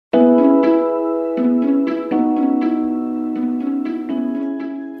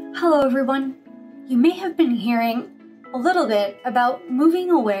Hello everyone! You may have been hearing a little bit about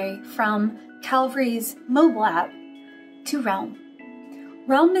moving away from Calvary's mobile app to Realm.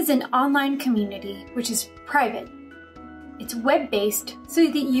 Realm is an online community which is private. It's web-based so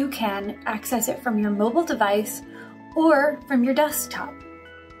that you can access it from your mobile device or from your desktop.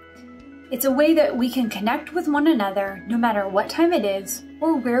 It's a way that we can connect with one another no matter what time it is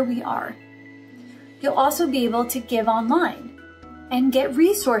or where we are. You'll also be able to give online and get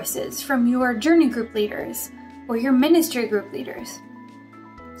resources from your journey group leaders or your ministry group leaders.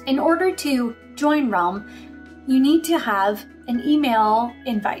 In order to join Realm, you need to have an email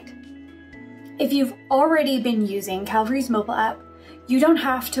invite. If you've already been using Calvary's mobile app, you don't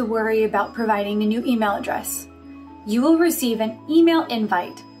have to worry about providing a new email address. You will receive an email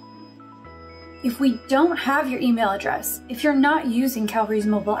invite. If we don't have your email address, if you're not using Calvary's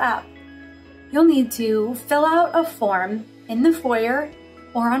mobile app, you'll need to fill out a form in the foyer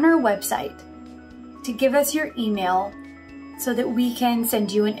or on our website to give us your email so that we can send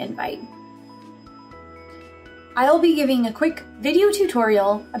you an invite. I'll be giving a quick video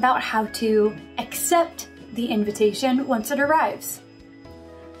tutorial about how to accept the invitation once it arrives.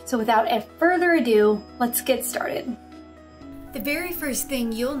 So without further ado, let's get started. The very first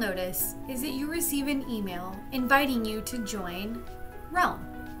thing you'll notice is that you receive an email inviting you to join Realm.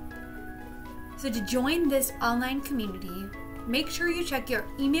 So to join this online community, make sure you check your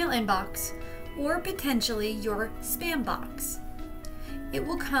email inbox or potentially your spam box. It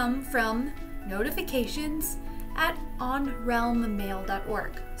will come from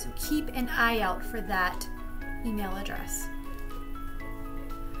notifications@onrealmmail.org, so keep an eye out for that email address.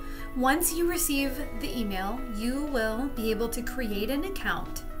 Once you receive the email, you will be able to create an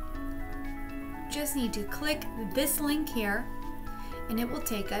account. Just need to click this link here and it will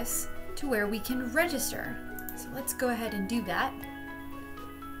take us to where we can register. So let's go ahead and do that.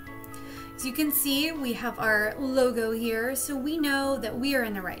 As you can see, we have our logo here, so we know that we are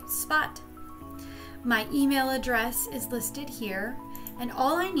in the right spot. My email address is listed here, and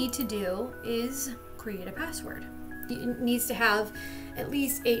all I need to do is create a password. It needs to have at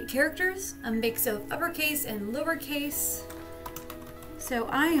least 8 characters, a mix of uppercase and lowercase. So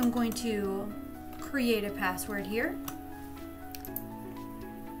I am going to create a password here.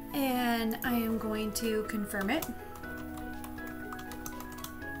 And I am going to confirm it.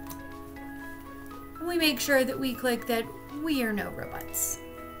 We make sure that we click that we are no robots,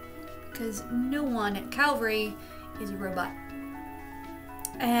 because no one at Calvary is a robot.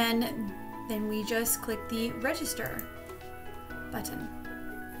 And then we just click the register button.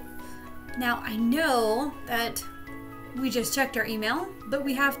 Now I know that we just checked our email, but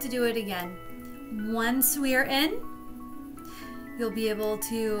we have to do it again. Once we are in, you'll be able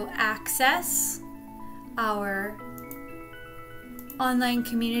to access our online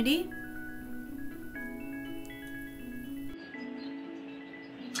community.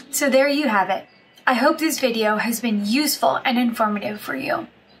 So there you have it. I hope this video has been useful and informative for you.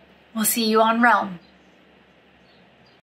 We'll see you on Realm.